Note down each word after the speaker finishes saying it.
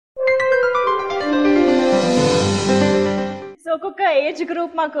ఒక్కొక్క age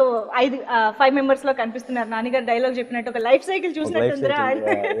group మాకు 5 members లో కనిపిస్తున్నారు. నాన్నగారు డైలాగ్ చెప్పినట్టు ఒక లైఫ్ సైకిల్ చూసినట్టుందిరా.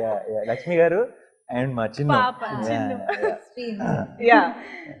 లక్ష్మి గారు అండ్ మా చిన్న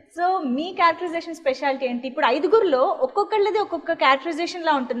సో మీ క్యారెక్టరైజేషన్ స్పెషాలిటీ ఏంటి? ఇప్పుడు 5గురిలో ఒక్కొక్కళ్ళది ఒక్కొక్క క్యారెక్టరైజేషన్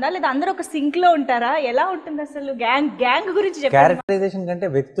లా ఉంటుందా, లేదా అందరూ ఒక సింక్ లో ఉంటారా? ఎలా ఉంటుంది అసలు? గ్యాంగ్ గురించి క్యారెక్టరైజేషన్ కంటే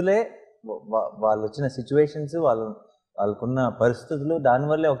వ్యక్తులే, వాళ్ళు వచ్చిన సిచ్యువేషన్స్, వాళ్ళకున్న పరిస్థితులు,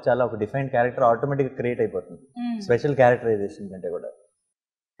 దానివల్లే ఒక డిఫైన్డ్ క్యారెక్టర్ ఆటోమేటిక్గా క్రియేట్ అయిపోతుంది. స్పెషల్ క్యారెక్టరైజేషన్ కంటే కూడా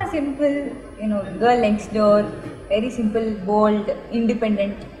simple, girl next door, very simple, బోల్డ్,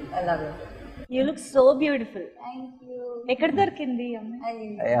 ఇండిపెండెంట్ అలాగా. You look so beautiful. ఎక్కడ దొరికింది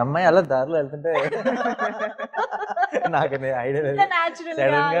అమ్మాయి? అలా దారిలో వెళ్తుంటే నాకు ఐడియా లేదు.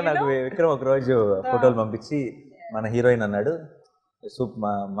 సడన్ గా నాకు విక్రమ్ ఒక రోజు ఫోటోలు పంపించి మన హీరోయిన్ అన్నాడు,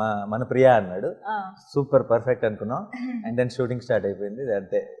 మన ప్రియా అన్నాడు. సూపర్ పర్ఫెక్ట్ అనుకున్నాం. అండ్ దెన్ షూటింగ్ స్టార్ట్ అయిపోయింది.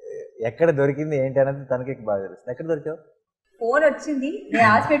 అంతే, ఎక్కడ దొరికింది ఏంటి అనేది తనకి బాగా తెలుస్తుంది. ఎక్కడ దొరికావు? ఫోన్ వచ్చింది, they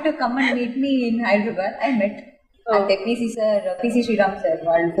asked me to come and meet me in Hyderabad. I met అంటే పీసీ శ్రీరామ్ సార్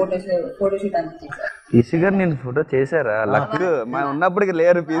వాళ్ళు ఫోటో షూట్ అంతా. పీసీ గారు నేను ఫోటో చేశారా? లక్ మా ఉన్నప్పటికి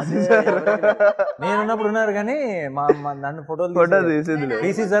లేరు పీసీ సార్. నేను ఉన్నప్పుడు ఉన్నారు కానీ నన్ను ఫోటో తీసేది.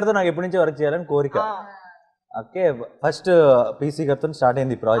 పీసీ సార్ తో నాకు ఎప్పటి నుంచి వర్క్ చేయాలని కోరిక. ఓకే, ఫస్ట్ పీసీ గారితో స్టార్ట్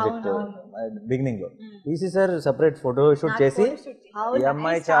అయింది ప్రాజెక్ట్. బిగినింగ్ లో PC sir separate photo shoot చేసి, ఈ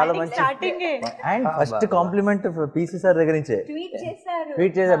అమ్మాయి చాలా మంచి, and first complement PC sir దగ్గర నుంచే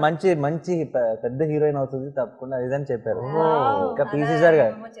ట్వీట్ చేశారు, మంచి పెద్ద హీరోయిన్ అవుతుంది తప్పకుండా ఇదని చెప్పారు. ఇంకా పీసీ సార్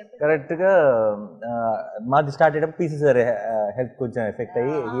కరెక్ట్ గా మాది స్టార్ట్ అయ్యేటప్పుడు పీసీ సార్ హెల్త్ కొంచెం ఎఫెక్ట్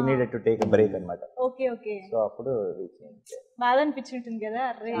అయ్యి he needed to take break అనమాట. సో అప్పుడు బాగా అనిపించుంటుంది కదా.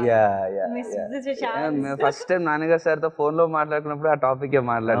 ఫస్ట్ టైం నాన్నగారు సార్ తో ఫోన్ లో మాట్లాడుకున్నప్పుడు ఆ టాపిక్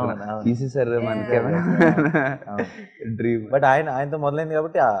మాట్లాడుకున్నాను. పీసీ సార్ మనకి డ్రీమ్. బట్ ఆయనతో మొదలైంది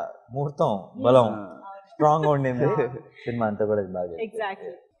కాబట్టి ఆ ముహూర్తం బలం స్ట్రాంగ్ గా ఉండింది. సినిమా అంతా కూడా బాగా.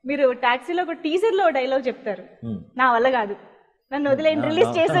 ఎగ్జాక్ట్లీ. మీరు టాక్సీలో ఒక టీజర్ లో డైలాగ్ చెప్తారు, నా వల్ల కాదు, నన్ను వదిలేయండి,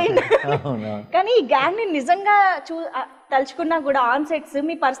 రిలీజ్ చేసేయండి. కానీ ఈ గ్యాంగ్ ని నిజంగా తలుచుకున్నా కూడా ఆన్ సెట్స్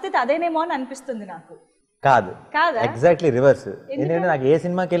మీ పరిస్థితి అదేనేమో అని అనిపిస్తుంది నాకు. కాదు, ఎగ్జాక్ట్లీ రివర్స్. ఎందుకంటే నాకు ఏ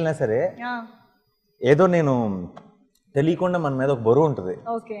సినిమాకి వెళ్ళినా సరే ఏదో నేను తెలియకుండా మన మీద ఒక బరువు ఉంటుంది.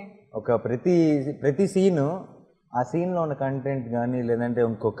 ఒక ప్రతి సీన్, ఆ సీన్ లో ఉన్న కంటెంట్ కానీ లేదంటే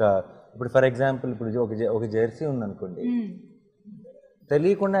ఇంకొక, ఇప్పుడు ఫర్ ఎగ్జాంపుల్ ఇప్పుడు ఒక జెర్సీ ఉందనుకోండి,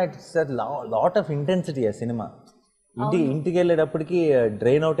 తెలియకుండా ఇట్స్ లాట్ ఆఫ్ ఇంటెన్సిటీ ఆ సినిమా. ఇంటికి వెళ్ళేటప్పటికి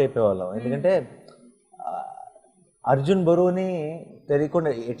డ్రైన్ అవుట్ అయిపోయేవాళ్ళం. ఎందుకంటే అర్జున్ బరువుని తెలియకుండా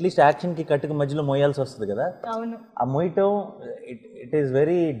అట్లీస్ట్ యాక్షన్ కి కట్టుకు మధ్యలో మోయాల్సి వస్తుంది కదా. ఆ మోయటం ఇట్ ఈస్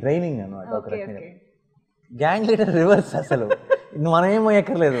వెరీ డ్రైనింగ్ అనమాట. ఒక రకంగా గ్యాంగ్ లీడర్ రివర్స్. అసలు మనం ఏం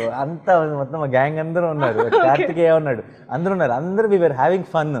మోయక్కర్లేదు, అంతా మొత్తం మా గ్యాంగ్ అందరూ ఉన్నారు. కార్తికేయ ఉన్నాడు, అందరూ ఉన్నారు. అందరూ వి వర్ హ్యావింగ్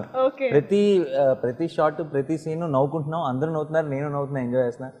ఫన్. ప్రతి షాట్, ప్రతి సీన్ నవ్వుకుంటున్నాం, అందరూ నవ్వుతున్నారు, నేను నవ్వుతున్నా, ఎంజాయ్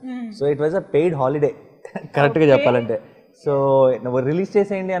చేస్తున్నా. So it was a paid holiday correct గా చెప్పాలంటే. సో రిలీజ్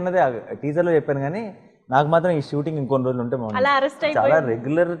చేసేయండి అన్నది టీజర్ లో చెప్పాను, కానీ నాకు మాత్రం ఈ షూటింగ్ ఇంకొన్ని రోజులు ఉంటే చాలా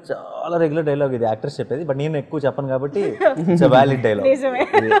రెగ్యులర్ డైలాగ్ ఇది యాక్టర్స్ చెప్పేది. బట్ నేను ఎక్కువ చెప్పను కాబట్టి ఇట్స్ వ్యాలిడ్ డైలాగ్.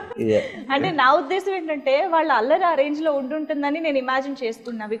 అంటే నా ఉద్దేశం ఏంటంటే వాళ్ళ అల్లరి ఆ రేంజ్ లో ఉంటుందని నేను ఇమాజిన్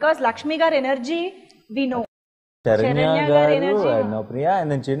చేసుకున్నా. బికాస్ లక్ష్మి గారి ఎనర్జీ వి నో, శరణ్య గారు, ప్రియా,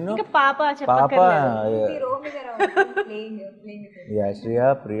 చిన్ను పాప, శ్రియా,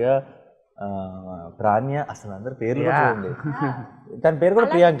 ప్రియా, ప్రాణ్య, అసలు అందరు పేర్లు చూడండి. తన పేరు కూడా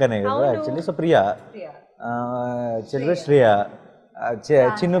ప్రియాంకనే కదా యాక్చువల్లీ. సో ప్రియా, చెల్లి శ్రేయ,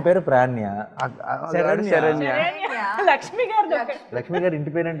 చిన్ను పేరు ప్రాణ్య, లక్ష్మి గారు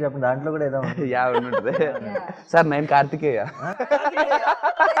ఇంటి పేరు అంటే చెప్పండి, దాంట్లో కూడా ఏదో ఉంటుంది సార్. నేను కార్తికేయ.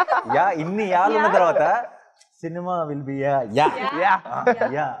 ఇన్ని యాలు ఉన్న తర్వాత సినిమా విల్ బి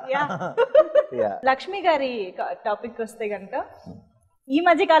లక్ష్మి గారి టాపిక్ వస్తే కనుక, ఈ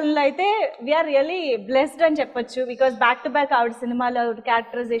మధ్య కాలంలో అయితే వీఆర్ రియల్లీ బ్లెస్డ్ అని చెప్పొచ్చు. బికాస్ బ్యాక్ టు బ్యాక్ ఆవిడ సినిమాలో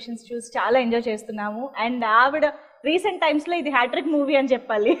క్యారెక్టరైజేషన్స్ చూసి చాలా ఎంజాయ్ చేస్తున్నాము. అండ్ ఆవిడ రీసెంట్ టైమ్స్ లో ఇది హ్యాట్రిక్ మూవీ అని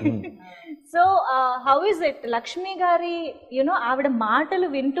చెప్పాలి. So how is it Lakshmi గారి ఆవిడ మాటలు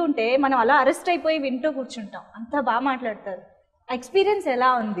వింటుంటే మనం అలా అరెస్ట్ అయిపోయి వింటూ కూర్చుంటాం, అంత బాగా మాట్లాడతారు. ఎక్స్పీరియన్స్ ఎలా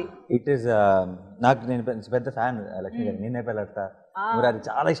ఉంది? ఇట్ ఈస్ నాకు, నేను పెద్ద ఫ్యాన్ లక్ష్మి గారి. నేనే పెళ్ళాడతా, అది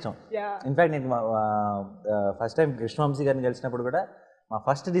చాలా ఇష్టం. ఇన్ఫాక్ట్ నేను ఫస్ట్ టైం కృష్ణవంశీ గారిని కలిసినప్పుడు కూడా మా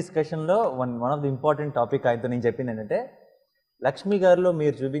ఫస్ట్ డిస్కషన్లో one of the important topic ఆయనతో నేను చెప్పింది ఏంటంటే, లక్ష్మి గారిలో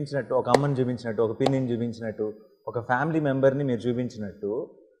మీరు చూపించినట్టు, ఒక అమ్మని చూపించినట్టు, ఒక పిన్నిని చూపించినట్టు, ఒక ఫ్యామిలీ మెంబర్ని మీరు చూపించినట్టు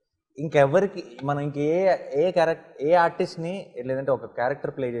ఇంకెవరికి మనం ఏ ఆర్టిస్ట్ని, లేదంటే ఒక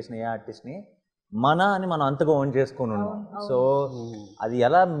క్యారెక్టర్ ప్లే చేసిన ఏ ఆర్టిస్ట్ని అని మనం అంతగా ఓన్ చేసుకుని ఉన్నాం. సో అది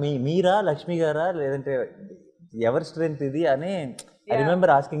ఎలా మీరా, లక్ష్మి గారా, లేదంటే ఎవరి స్ట్రెంత్ ఇది అని ఐ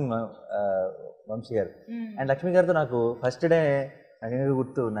రిమెంబర్ ఆస్కింగ్ వంశీ గారు అండ్ లక్ష్మి గారితో నాకు ఫస్ట్ డే నాకు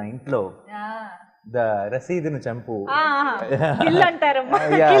గుర్తు నా ఇంట్లో రసీదును చంపు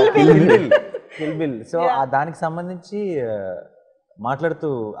కిల్ బిల్. సో దానికి సంబంధించి మాట్లాడుతూ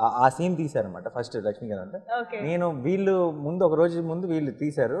ఆ సీన్ తీశారనమాట ఫస్ట్ లక్ష్మి గారు. అంటే నేను వీళ్ళు ముందు ఒక రోజు ముందు వీళ్ళు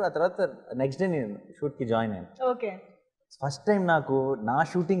తీశారు, ఆ తర్వాత నెక్స్ట్ డే నేను షూట్కి జాయిన్ అయ్యాను. ఫస్ట్ టైం నాకు నా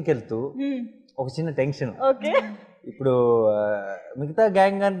షూటింగ్కి వెళ్తూ ఒక చిన్న టెన్షన్. ఇప్పుడు మిగతా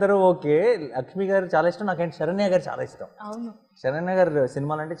గ్యాంగ్ అందరూ ఓకే, లక్ష్మి గారు చాలా ఇష్టం నాకంటే, శరణ్య గారు చాలా ఇష్టం. శరణ్య గారు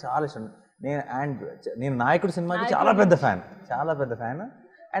సినిమాలు అంటే చాలా ఇష్టం. నేను నాయకుడు సినిమాకి చాలా పెద్ద ఫ్యాన్.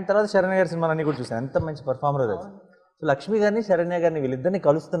 అండ్ తర్వాత శరణ్య గారి సినిమాలన్నీ కూడా చూసాను, ఎంత మంచి పర్ఫార్మర్ అది. సో లక్ష్మి గారిని శరణ్య గారిని వీళ్ళిద్దరిని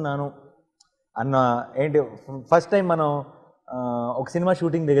కలుస్తున్నాను అన్న ఏంటి ఫస్ట్ టైం మనం ఒక సినిమా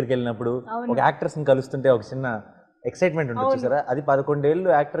షూటింగ్ దగ్గరికి వెళ్ళినప్పుడు ఒక యాక్టర్స్ని కలుస్తుంటే ఒక చిన్న ఎక్సైట్మెంట్ ఉంటుంది చూసారా, అది 11 ఏళ్ళు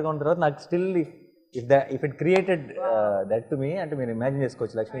యాక్టర్గా ఉన్న తర్వాత నాకు still if it created that to me. అంటే మీరు ఇమాజిన్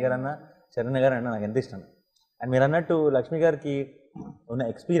చేసుకోవచ్చు, లక్ష్మి గారు అన్న శరణ్య గారు అన్న నాకు ఎంత ఇష్టం. అండ్ మీరు అన్నట్టు లక్ష్మి గారికి ఉన్న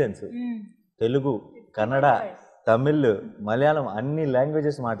ఎక్స్పీరియన్స్, తెలుగు, కన్నడ, తమిళ్, మలయాళం అన్ని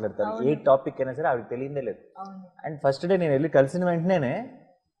లాంగ్వేజెస్ మాట్లాడతారు. ఏ టాపిక్ అయినా సరే ఆవిడకి తెలియదే లేదు. అండ్ ఫస్ట్ డే నేను వెళ్ళి కలిసిన వెంటనే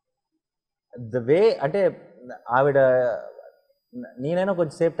ద వే అంటే ఆవిడ నేనైనా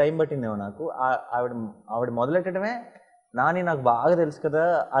కొంచెం సేపు టైం పట్టిందేమో నాకు. ఆవిడ మొదలెట్టడమే నాని నాకు బాగా తెలుసు కదా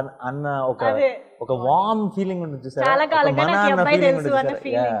అన్న ఒక వార్మ్ ఫీలింగ్ ఉంటుంది చూసారా, మన అన్న ఫీలింగ్ ఉంటుంది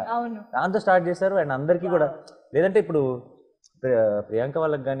చూసారా, దాంతో స్టార్ట్ చేశారు. అండ్ అందరికీ కూడా లేదంటే ఇప్పుడు ప్రియాంక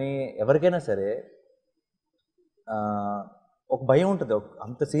వాళ్ళకి కానీ ఎవరికైనా సరే ఒక భయం ఉంటుంది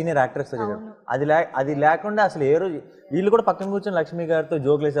అంత సీనియర్ యాక్టర్స్ చేయడం. అది లేకుండా అసలు ఏ రోజు వీళ్ళు కూడా పక్కన కూర్చొని లక్ష్మి గారితో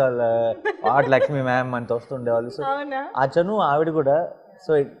జోకులు వేసేవాళ్ళు, వాట్ లక్ష్మి మ్యామ్ అంత వస్తుండేవాళ్ళు. సో ఆ చను ఆవిడ కూడా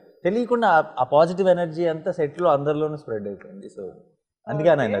సో తెలియకుండా ఆ పాజిటివ్ ఎనర్జీ అంతా సెట్లో అందరిలోనూ స్ప్రెడ్ అయిపోయింది. సో అందుకే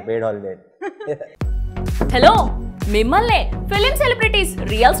ఆయన పెయిడ్ హాలిడే. హలో, మిమ్మల్ని ఫిలిం సెలబ్రిటీస్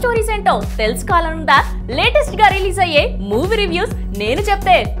రియల్ స్టోరీస్ ఏంటో తెలుసుకోవాలనుందా? లేటెస్ట్ గా రిలీజ్ అయ్యే మూవీ రివ్యూస్ నేను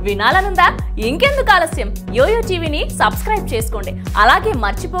చెప్తే వినాలనుందా? ఇంకెందుకు ఆలస్యం, యోయో టీవీని సబ్స్క్రైబ్ చేసుకోండి. అలాగే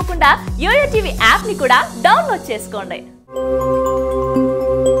మర్చిపోకుండా యోయో టీవీ యాప్ ని కూడా డౌన్లోడ్ చేసుకోండి.